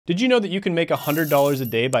Did you know that you can make $100 a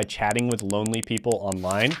day by chatting with lonely people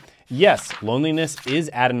online? Yes, loneliness is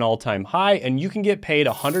at an all-time high, and you can get paid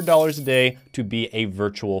 $100 a day to be a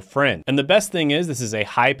virtual friend. And the best thing is, this is a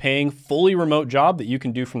high-paying, fully remote job that you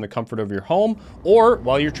can do from the comfort of your home or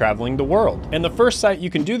while you're traveling the world. And the first site you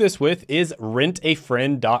can do this with is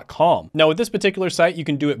rentafriend.com. Now, with this particular site, you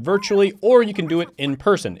can do it virtually or you can do it in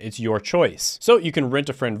person. It's your choice. So you can rent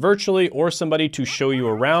a friend virtually or somebody to show you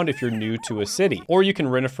around if you're new to a city. Or you can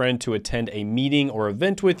rent a friend to attend a meeting or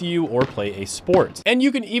event with you or play a sport. And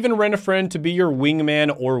you can even rent a friend to be your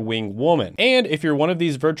wingman or wingwoman. And if you're one of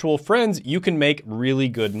these virtual friends, you can make really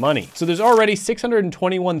good money. So there's already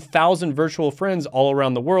 621,000 virtual friends all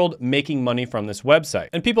around the world making money from this website.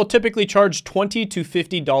 And people typically charge $20 to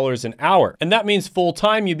 $50 an hour. And that means full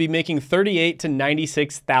time you'd be making $38,000 to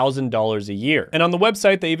 $96,000 a year. And on the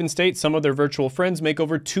website, they even state some of their virtual friends make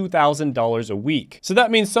over $2,000 a week. So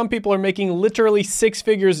that means some people are making literally six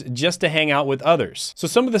figures just to hang out with others. So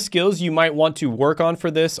some of the skills you might want to work on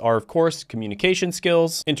for this are, of course, communication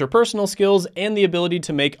skills, interpersonal skills, and the ability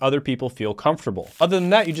to make other people feel comfortable. Other than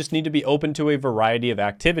that, you just need to be open to a variety of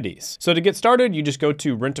activities. So to get started, you just go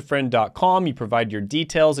to rentafriend.com, you provide your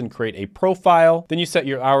details and create a profile, then you set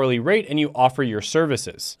your hourly rate and you offer your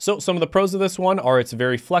services. So some of the pros of this one are it's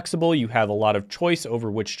very flexible, you have a lot of choice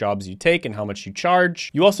over which jobs you take and how much you charge.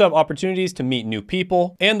 You also have opportunities to meet new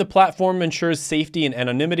people, and the platform ensures safety and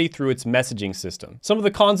anonymity through its messaging system. Some of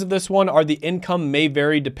the cons of this one are the income may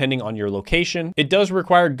vary depending on your location. It does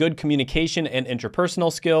require good communication and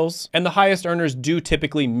interpersonal skills, and the highest earners do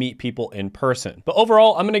typically meet people in person. But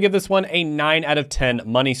overall, I'm gonna give this one a 9 out of 10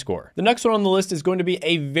 money score. The next one on the list is going to be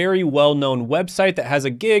a very well-known website that has a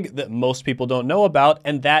gig that most people don't know about,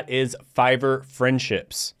 and that is Fiverr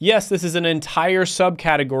Friendships. Yes, this is an entire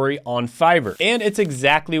subcategory on Fiverr, and it's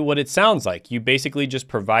exactly what it sounds like. You basically just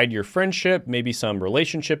provide your friendship, maybe some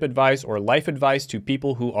relationship advice or life advice to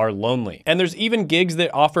people who are lonely. And there's even gigs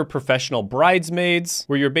that offer professional bridesmaids,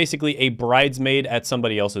 where you're basically a bridesmaid at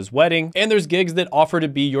somebody else's wedding. And there's gigs that offer to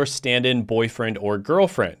be your stand-in boyfriend or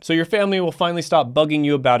girlfriend, so your family will finally stop bugging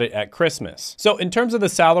you about it at Christmas. So in terms of the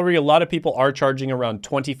salary, a lot of people are charging around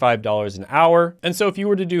 $25 an hour. And so if you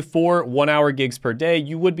were to do 4 one-hour gigs per day,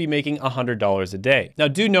 you would be making $100 a day. Now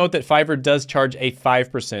do note that Fiverr does charge a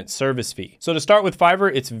 5% service fee. So to start with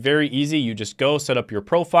Fiverr, it's very easy. You just go set up your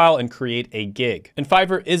profile and create a gig. And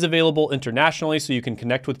Fiverr is available internationally, so you can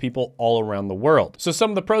connect with people all around the world. So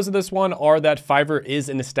some of the pros of this one are that Fiverr is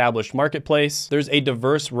an established marketplace. There's a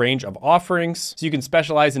diverse range of offerings, so you can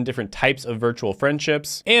specialize in different types of virtual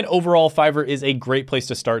friendships. And overall, Fiverr is a great place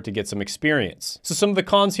to start to get some experience. So some of the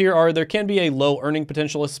cons here are there can be a low earning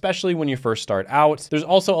potential, especially when you first start out. There's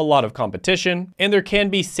also a lot of competition, and there can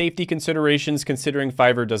be safety considerations considering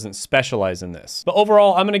Fiverr doesn't specialize in this. But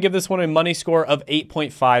overall, I'm gonna give this one a money score of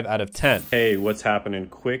 8.5 out of 10. Hey, what's happening?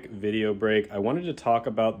 Quick video break. I wanted to talk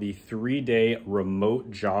about the 3-day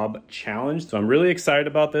remote job challenge. So I'm really excited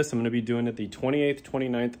about this. I'm gonna be doing it the 28th,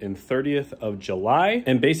 29th, and 30th of July.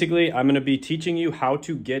 And basically, I'm gonna be teaching you how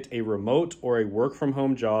to get a remote or a work from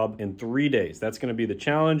home job in 3 days. That's gonna be the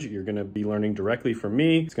challenge. You're gonna be learning directly from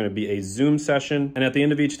me. It's gonna be a Zoom session. And at the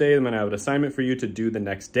end of each day, I'm gonna have an assignment for you to do the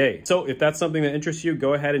next day. So if that's something that interests you,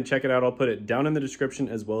 go ahead and check it out. I'll put it down in the description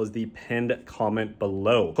as well as the pinned comment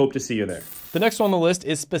below. Hope to see you there. The next one on the list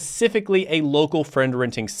is specifically a local friend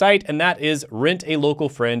renting site, and that is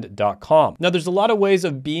rentalocalfriend.com. Now, there's a lot of ways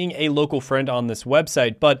of being a local friend on this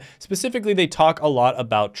website, but specifically they talk a lot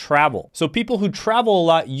about travel. So people who travel a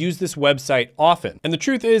lot use this website often. And the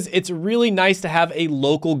truth is, it's really nice to have a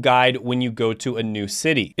local guide when you go to a new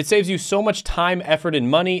city. It saves you so much time, effort, and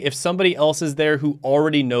money if somebody else is there who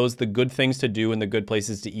already knows the good things to do and the good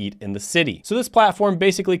places to eat in the city. So this platform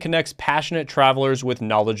basically connects passionate travelers with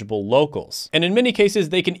knowledgeable locals. And in many cases,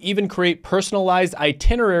 they can even create personalized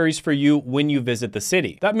itineraries for you when you visit the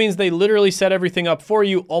city. That means they literally set everything up for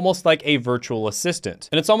you almost like a virtual assistant.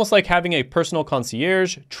 And it's almost like having a personal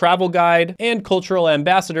concierge, travel guide, and cultural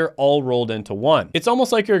ambassador all rolled into one. It's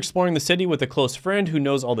almost like you're exploring the city with a close friend who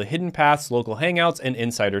knows all the hidden paths, local hangouts, and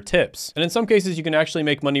insider tips. And in some cases, you can actually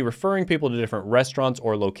make money referring people to different restaurants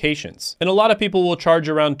or locations. And a lot of people will charge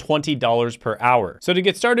around $20 per hour. So to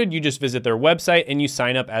get started, you just visit their website and you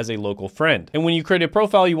sign up as a local friend. And when you create a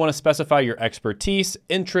profile, you want to specify your expertise expertise,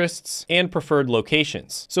 interests, and preferred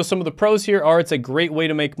locations. So some of the pros here are it's a great way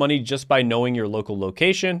to make money just by knowing your local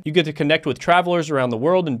location. You get to connect with travelers around the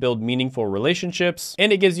world and build meaningful relationships,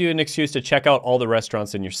 and it gives you an excuse to check out all the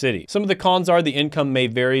restaurants in your city. Some of the cons are the income may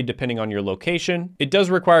vary depending on your location. It does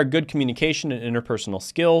require good communication and interpersonal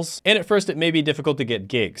skills, and at first it may be difficult to get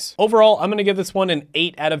gigs. Overall, I'm gonna give this one an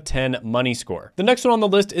 8 out of 10 money score. The next one on the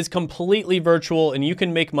list is completely virtual, and you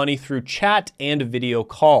can make money through chat and video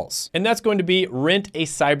calls. And that's going to be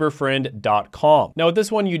rentacyberfriend.com. Now with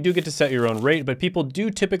this one, you do get to set your own rate, but people do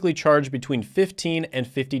typically charge between $15 and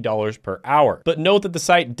 $50 per hour. But note that the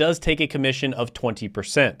site does take a commission of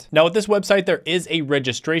 20%. Now with this website, there is a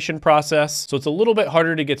registration process, so it's a little bit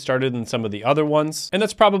harder to get started than some of the other ones, and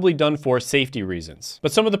that's probably done for safety reasons.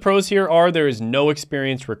 But some of the pros here are there is no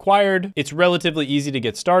experience required, it's relatively easy to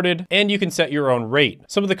get started, and you can set your own rate.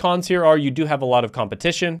 Some of the cons here are you do have a lot of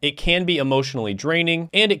competition, it can be emotionally draining,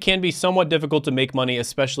 and it can be somewhat difficult to make money,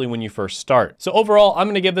 especially when you first start. So overall, I'm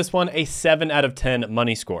gonna give this one a 7 out of 10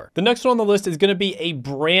 money score. The next one on the list is gonna be a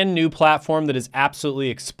brand new platform that is absolutely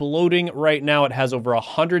exploding right now. It has over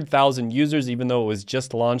 100,000 users, even though it was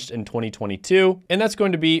just launched in 2022, and that's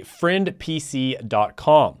going to be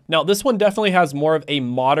friendpc.com. Now this one definitely has more of a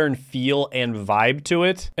modern feel and vibe to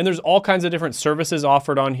it, and there's all kinds of different services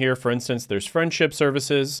offered on here. For instance, there's friendship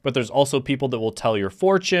services, but there's also people that will tell your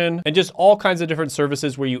fortune, and just all kinds of different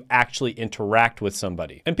services where you actually interact with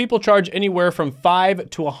somebody. And people charge anywhere from $5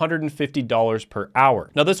 to $150 per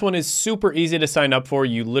hour. Now this one is super easy to sign up for.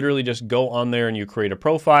 You literally just go on there and you create a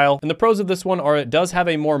profile. And the pros of this one are it does have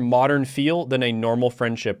a more modern feel than a normal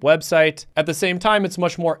friendship website. At the same time, it's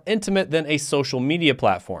much more intimate than a social media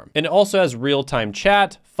platform. And it also has real-time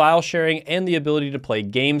chat, file sharing, and the ability to play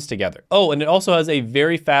games together. Oh, and it also has a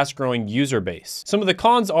very fast growing user base. Some of the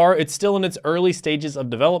cons are it's still in its early stages of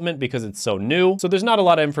development because it's so new. So there's not a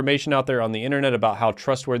lot of information out there on the internet about how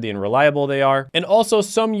trustworthy and reliable they are. And also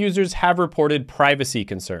some users have reported privacy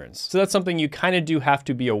concerns. So that's something you kind of do have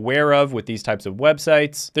to be aware of with these types of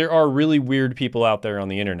websites. There are really weird people out there on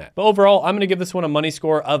the internet. But overall, I'm gonna give this one a money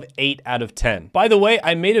score of 8 out of 10. By the way,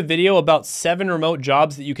 I made a video about 7 remote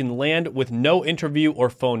jobs that you can land with no interview or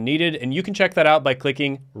phone needed, and you can check that out by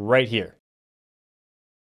clicking right here.